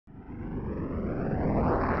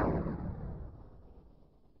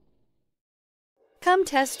Come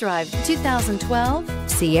test drive 2012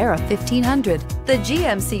 Sierra 1500. The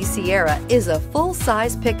GMC Sierra is a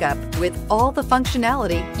full-size pickup with all the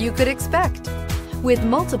functionality you could expect. With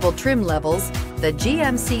multiple trim levels, the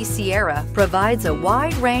GMC Sierra provides a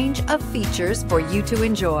wide range of features for you to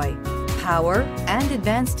enjoy. Power and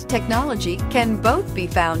advanced technology can both be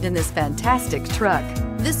found in this fantastic truck.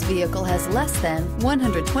 This vehicle has less than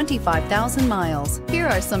 125,000 miles. Here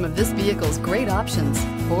are some of this vehicle's great options: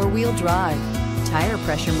 four-wheel drive, tire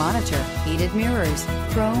pressure monitor, heated mirrors,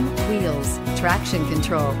 chrome wheels, traction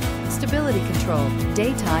control, stability control,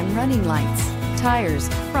 daytime running lights, tires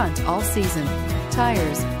front all season,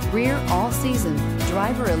 tires rear all season,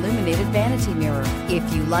 driver illuminated vanity mirror.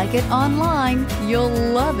 If you like it online, you'll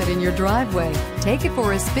love it in your driveway. Take it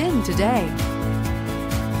for a spin today.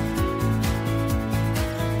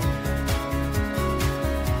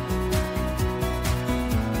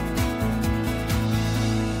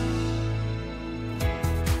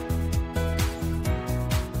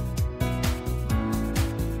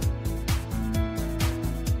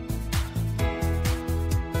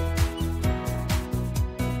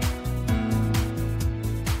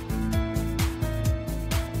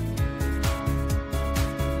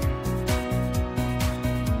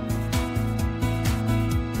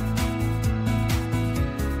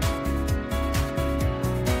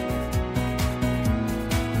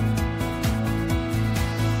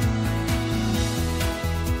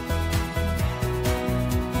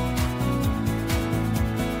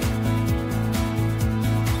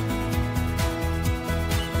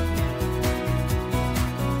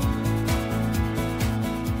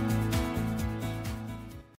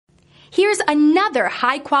 Here's another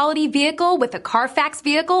high-quality vehicle with a Carfax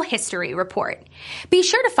Vehicle History Report. Be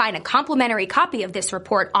sure to find a complimentary copy of this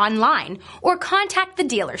report online or contact the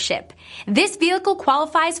dealership. This vehicle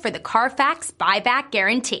qualifies for the Carfax Buyback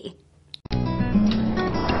Guarantee.